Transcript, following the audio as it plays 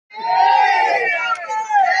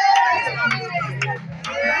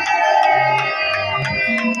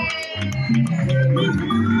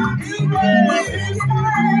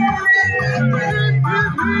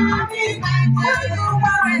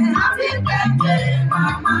birthday,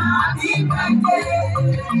 Mama. Happy birthday.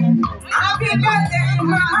 Happy birthday,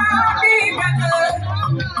 Mama. Happy birthday.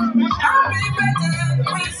 Happy birthday.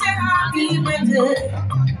 We say happy birthday.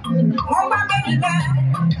 Mama, baby,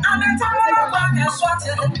 I'm a child of the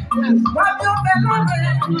sweater. What you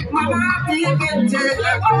believe? Mama, happy birthday.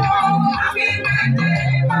 Oh, happy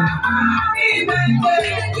birthday, Mama. Happy birthday.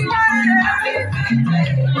 Happy birthday,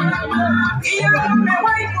 Mama. Yeah, me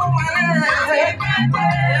wait for my happy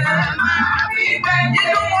birthday, Mama. Happy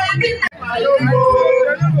birthday.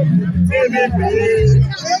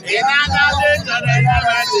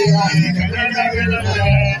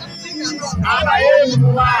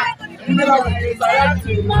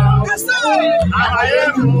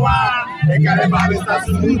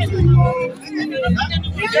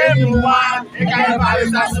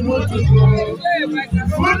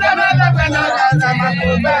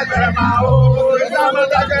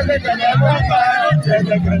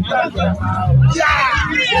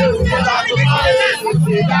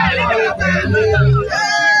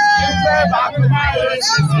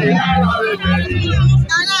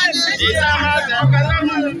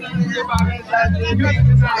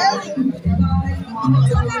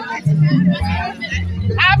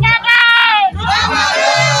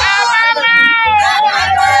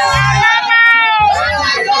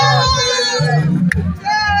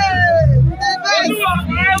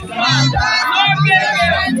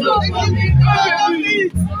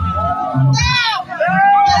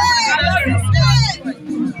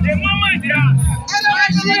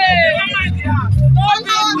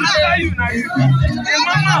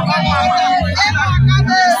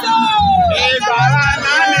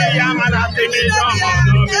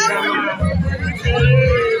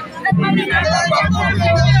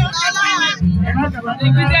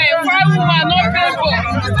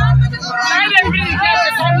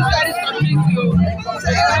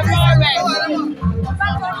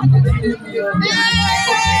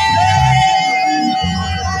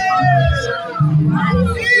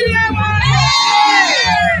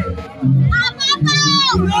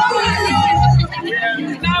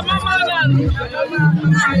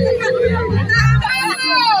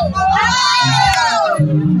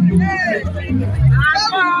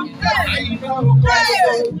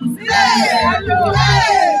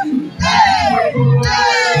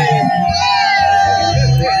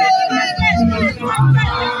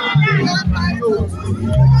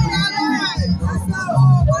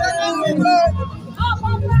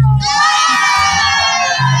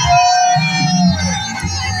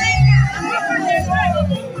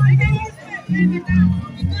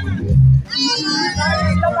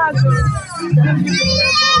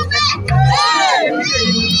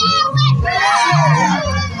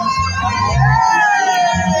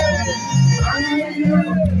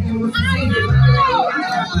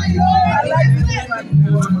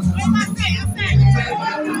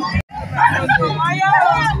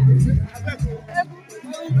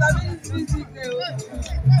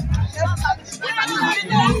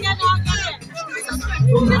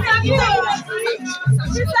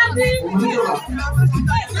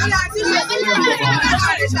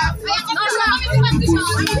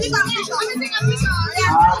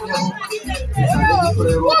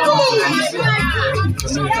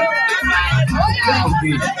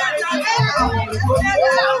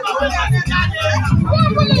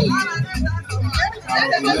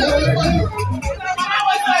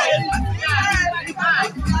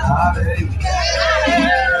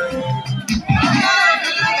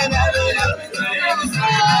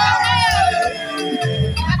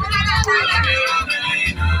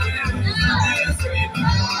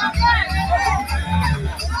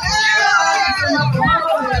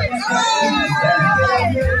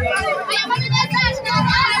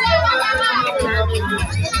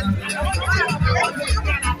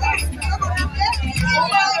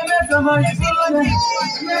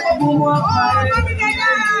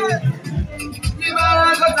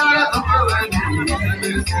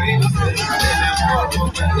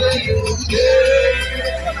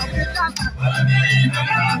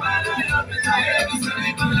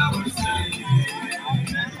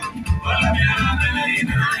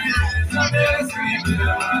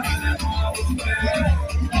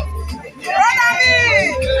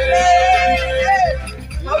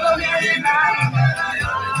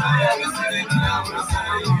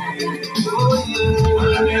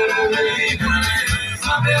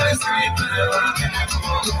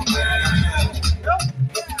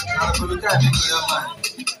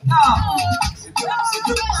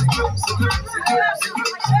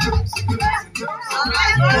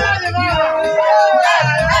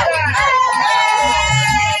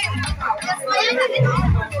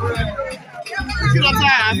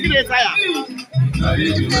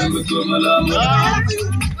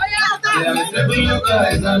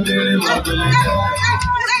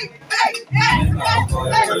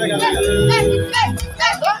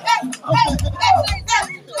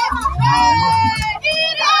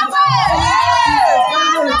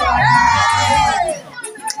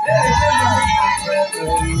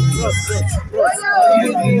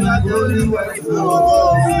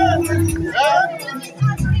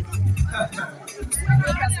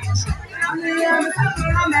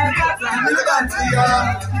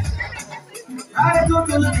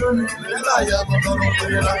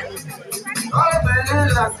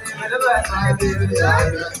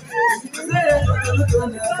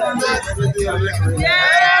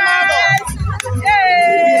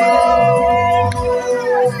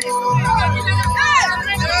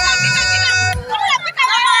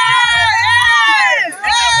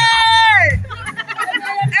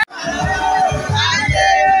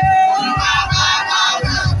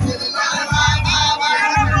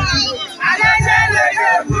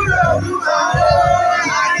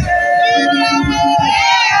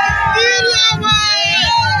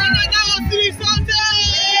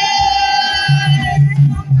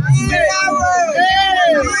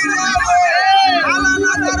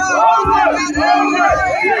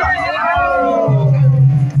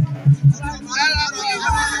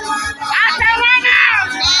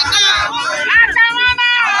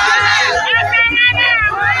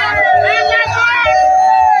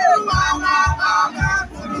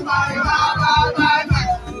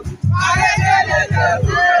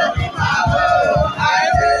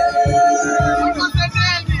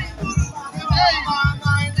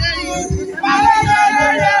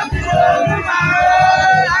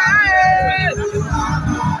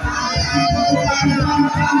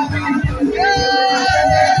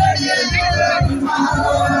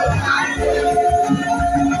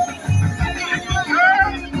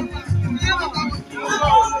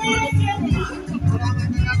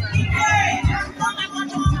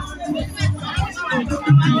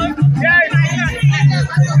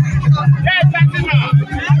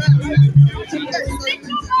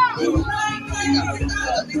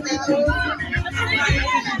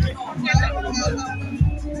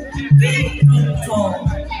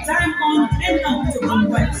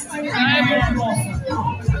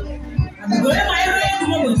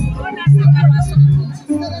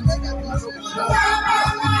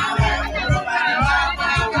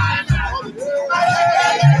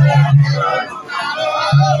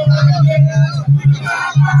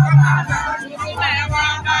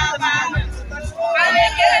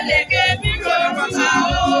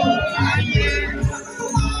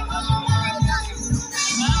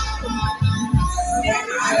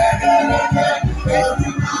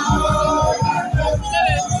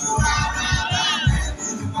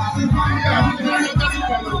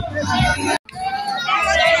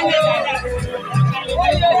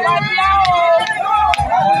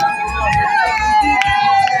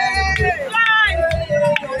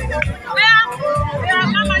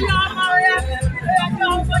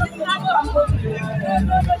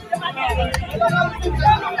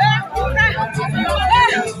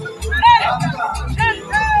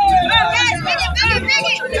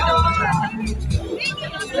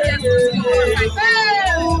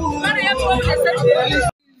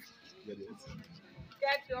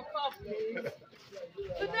 Get your cup, please.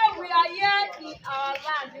 Today we are here in our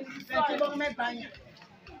land in the soil.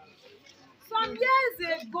 Some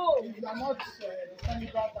years ago, You are not standing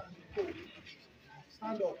back and cold.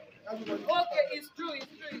 Stand up. Everybody. okay, it's true.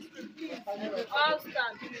 Please, all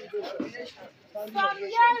stand. Some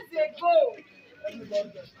years ago,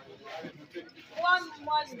 one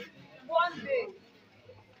morning, one day,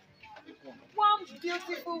 one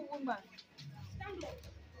beautiful woman,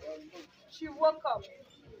 she woke up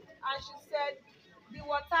and she said, the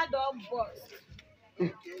water don't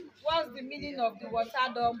burst. What's the meaning of the water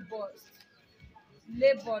don't burst?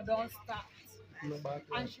 Labor don't start.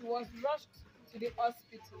 And she was rushed to the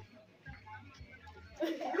hospital.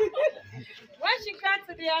 When she got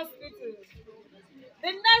to the hospital,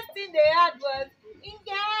 the next thing they had was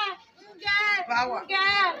Inga.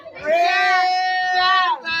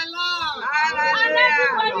 And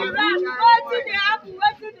everybody ran. What did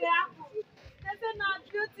they happen? They said, "Now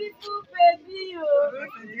beautiful baby,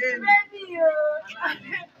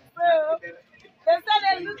 So they said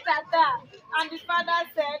they looked at her, and the father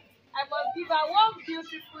said, I must give her one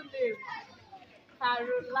beautiful name.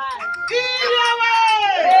 Caroline.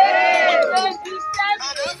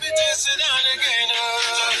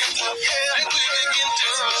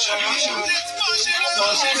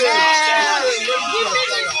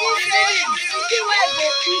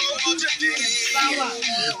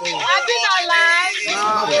 I've been alive.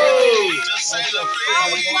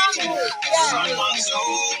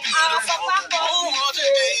 Our papa called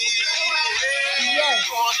me. Yes.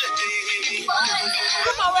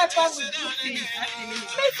 Come on, welcome with good things.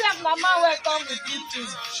 Please have Mama welcome with good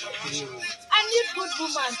things. I need good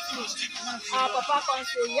woman too. Our papa can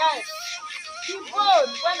say yes. He bold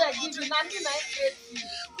when I give you, and I create you.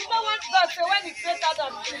 You know what God say when He created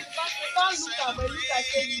Adam, He can't look at me, look and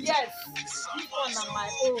say yes, this one is my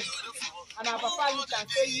own. And our papa look and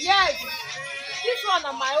say yes, this one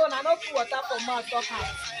is my own. I don't put water for mouth talk am.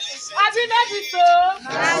 Have you not it so?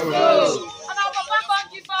 And our papa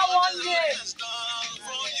can't give her one name.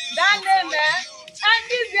 That name, and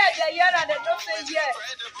this year they hear and they don't say yes.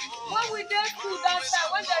 When we did school that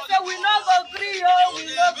time, when they say we no go gree, oh, we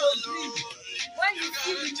no go gree. When you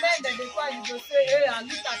see the men that they call, you go say, hey, and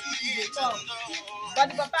look at people they talk. But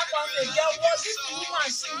the papa come say, there was this woman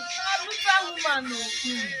too. Look at woman, no.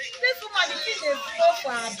 This woman, the thing they flow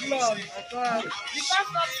for her blood. Because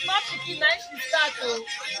from small pikin, now she start to.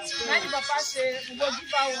 Now the papa say, we go give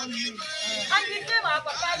her one name. And the name our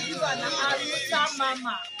papa give her Mama-Aluta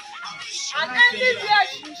Mama. And everywhere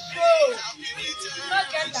she show, she not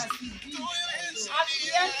get that she be. As she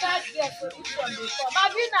entered there, so each one they come.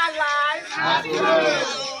 Have been alive? Have been alive?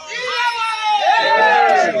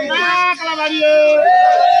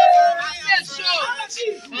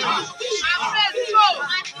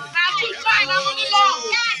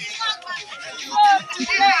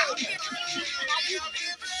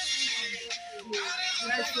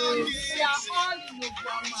 We are all in the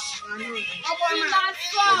drama. We are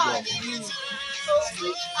strong. So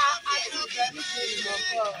which are happy birthday.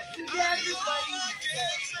 Everybody is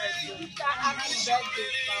there. Which are happy birthday.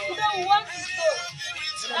 You don't want to show.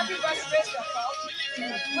 Everybody raise your cup. We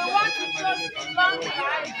want to show long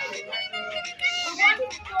life. We want to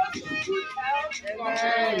show good health.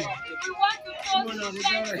 We want to show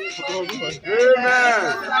plenty. Amen.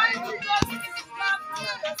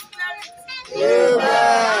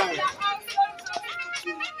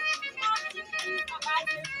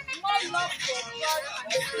 More love for God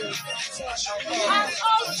and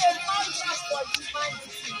also more love for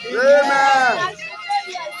humanity. Amen.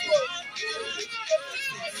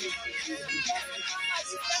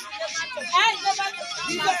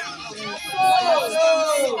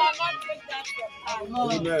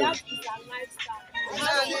 That is our lifestyle.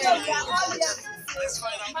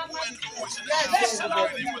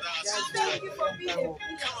 Thank you for being a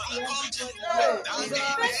priest to everybody.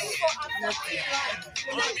 Thank you for accepting life.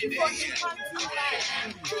 Thank you for impacting life.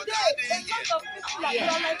 Today, a lot of people are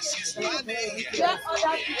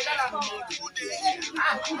like where other people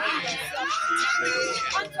come from.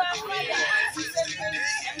 And to our Father, we say thank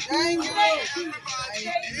you. Thank you.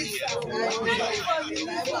 Thank you for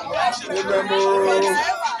releasing us.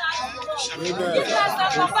 Because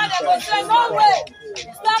our papa they go say no way.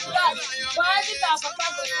 Stop that. But I think our papa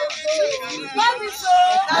go say go. Love is